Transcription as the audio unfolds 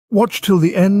Watch till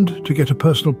the end to get a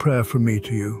personal prayer from me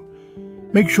to you.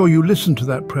 Make sure you listen to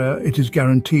that prayer. It is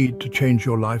guaranteed to change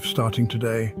your life starting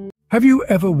today. Have you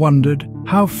ever wondered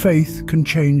how faith can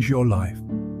change your life?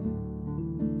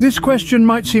 This question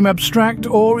might seem abstract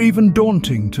or even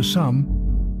daunting to some,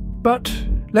 but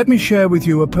let me share with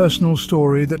you a personal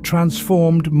story that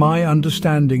transformed my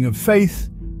understanding of faith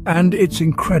and its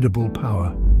incredible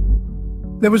power.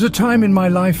 There was a time in my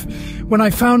life when I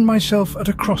found myself at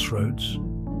a crossroads.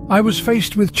 I was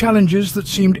faced with challenges that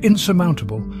seemed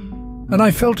insurmountable, and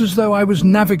I felt as though I was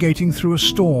navigating through a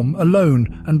storm,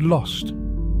 alone and lost.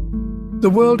 The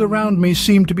world around me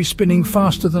seemed to be spinning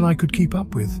faster than I could keep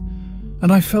up with,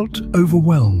 and I felt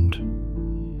overwhelmed.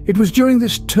 It was during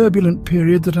this turbulent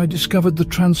period that I discovered the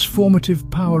transformative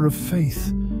power of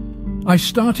faith. I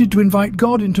started to invite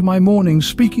God into my mornings,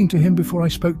 speaking to Him before I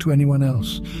spoke to anyone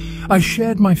else. I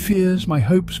shared my fears, my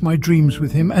hopes, my dreams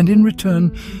with Him, and in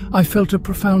return, I felt a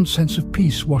profound sense of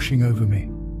peace washing over me.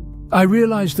 I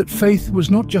realized that faith was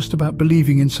not just about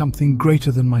believing in something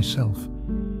greater than myself.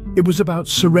 It was about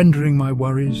surrendering my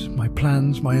worries, my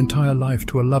plans, my entire life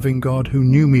to a loving God who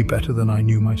knew me better than I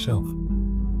knew myself.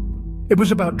 It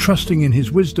was about trusting in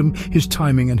His wisdom, His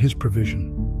timing, and His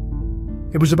provision.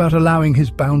 It was about allowing His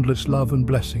boundless love and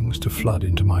blessings to flood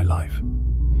into my life.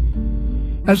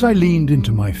 As I leaned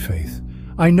into my faith,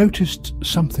 I noticed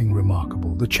something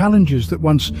remarkable. The challenges that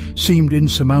once seemed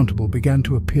insurmountable began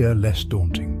to appear less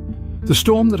daunting. The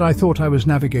storm that I thought I was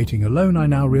navigating alone, I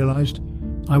now realized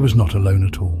I was not alone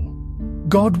at all.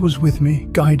 God was with me,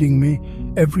 guiding me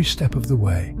every step of the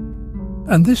way.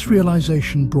 And this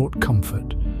realization brought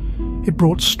comfort. It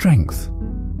brought strength.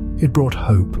 It brought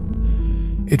hope.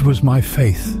 It was my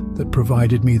faith that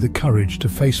provided me the courage to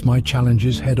face my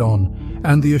challenges head-on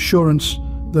and the assurance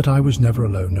that I was never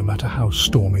alone, no matter how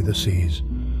stormy the seas.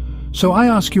 So I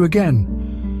ask you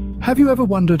again, have you ever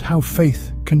wondered how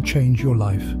faith can change your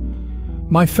life?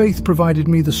 My faith provided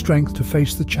me the strength to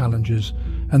face the challenges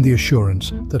and the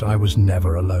assurance that I was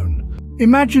never alone.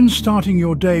 Imagine starting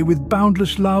your day with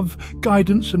boundless love,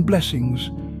 guidance, and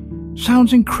blessings.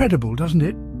 Sounds incredible, doesn't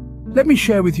it? Let me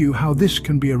share with you how this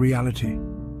can be a reality.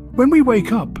 When we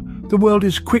wake up, the world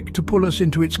is quick to pull us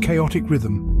into its chaotic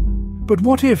rhythm. But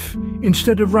what if,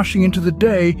 instead of rushing into the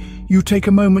day, you take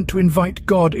a moment to invite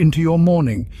God into your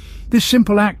morning? This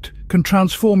simple act can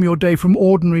transform your day from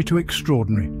ordinary to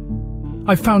extraordinary.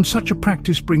 I've found such a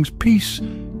practice brings peace,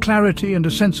 clarity, and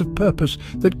a sense of purpose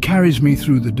that carries me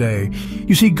through the day.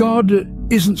 You see, God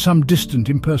isn't some distant,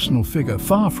 impersonal figure,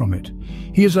 far from it.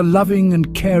 He is a loving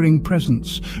and caring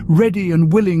presence, ready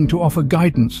and willing to offer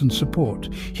guidance and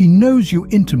support. He knows you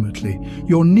intimately,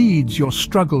 your needs, your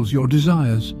struggles, your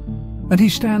desires, and He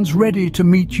stands ready to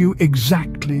meet you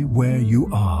exactly where you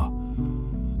are.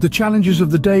 The challenges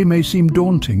of the day may seem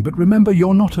daunting, but remember,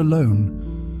 you're not alone.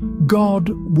 God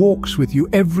walks with you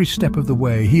every step of the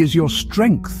way. He is your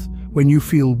strength when you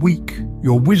feel weak,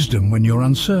 your wisdom when you're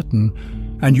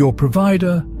uncertain, and your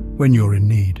provider when you're in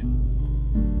need.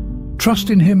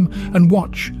 Trust in Him and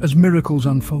watch as miracles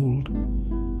unfold.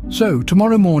 So,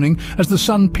 tomorrow morning, as the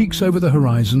sun peeks over the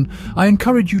horizon, I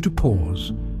encourage you to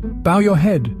pause. Bow your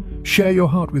head, share your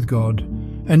heart with God,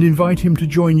 and invite Him to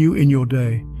join you in your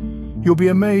day. You'll be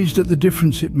amazed at the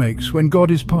difference it makes. When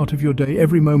God is part of your day,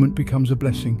 every moment becomes a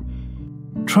blessing.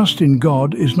 Trust in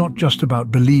God is not just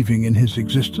about believing in His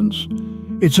existence.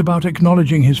 It's about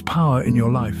acknowledging His power in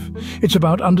your life. It's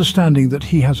about understanding that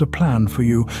He has a plan for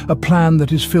you, a plan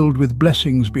that is filled with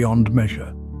blessings beyond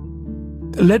measure.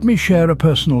 Let me share a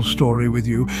personal story with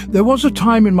you. There was a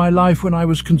time in my life when I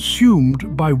was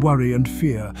consumed by worry and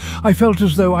fear. I felt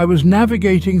as though I was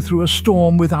navigating through a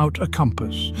storm without a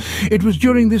compass. It was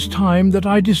during this time that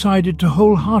I decided to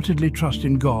wholeheartedly trust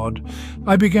in God.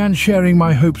 I began sharing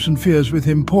my hopes and fears with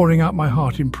Him, pouring out my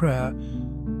heart in prayer.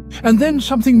 And then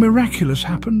something miraculous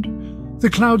happened. The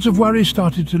clouds of worry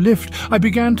started to lift. I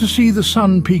began to see the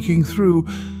sun peeking through.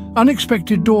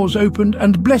 Unexpected doors opened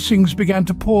and blessings began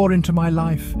to pour into my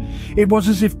life. It was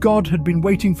as if God had been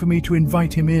waiting for me to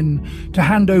invite Him in, to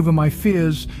hand over my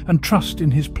fears and trust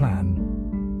in His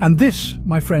plan. And this,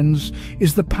 my friends,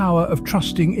 is the power of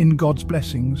trusting in God's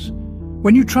blessings.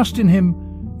 When you trust in Him,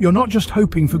 you're not just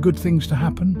hoping for good things to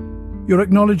happen. You're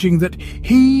acknowledging that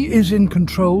He is in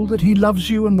control, that He loves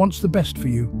you and wants the best for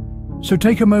you. So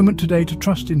take a moment today to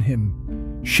trust in Him.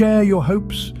 Share your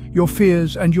hopes, your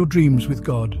fears, and your dreams with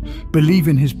God. Believe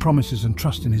in His promises and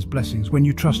trust in His blessings. When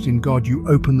you trust in God, you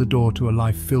open the door to a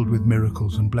life filled with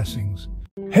miracles and blessings.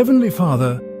 Heavenly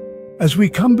Father, as we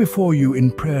come before you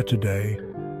in prayer today,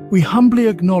 we humbly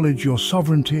acknowledge your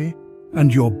sovereignty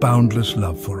and your boundless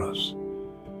love for us.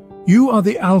 You are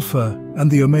the Alpha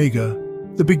and the Omega,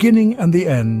 the beginning and the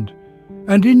end,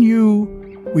 and in you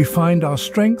we find our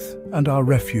strength and our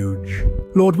refuge.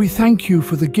 Lord, we thank you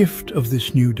for the gift of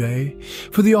this new day,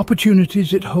 for the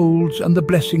opportunities it holds and the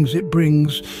blessings it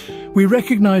brings. We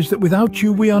recognize that without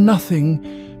you we are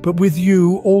nothing, but with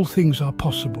you all things are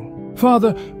possible.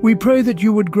 Father, we pray that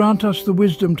you would grant us the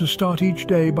wisdom to start each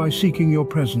day by seeking your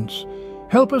presence.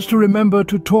 Help us to remember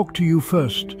to talk to you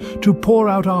first, to pour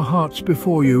out our hearts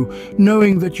before you,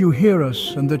 knowing that you hear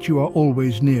us and that you are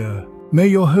always near. May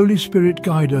your Holy Spirit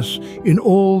guide us in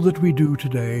all that we do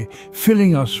today,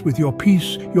 filling us with your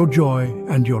peace, your joy,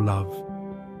 and your love.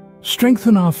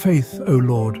 Strengthen our faith, O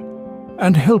Lord,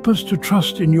 and help us to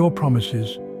trust in your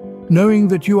promises, knowing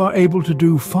that you are able to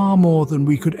do far more than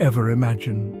we could ever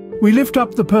imagine. We lift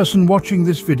up the person watching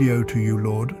this video to you,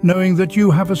 Lord, knowing that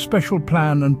you have a special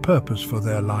plan and purpose for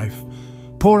their life.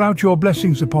 Pour out your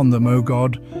blessings upon them, O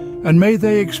God, and may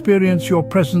they experience your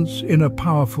presence in a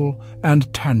powerful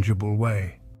and tangible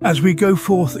way. As we go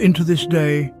forth into this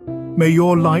day, may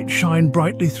your light shine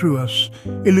brightly through us,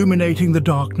 illuminating the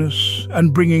darkness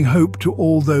and bringing hope to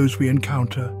all those we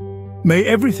encounter. May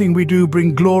everything we do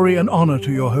bring glory and honor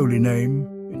to your holy name.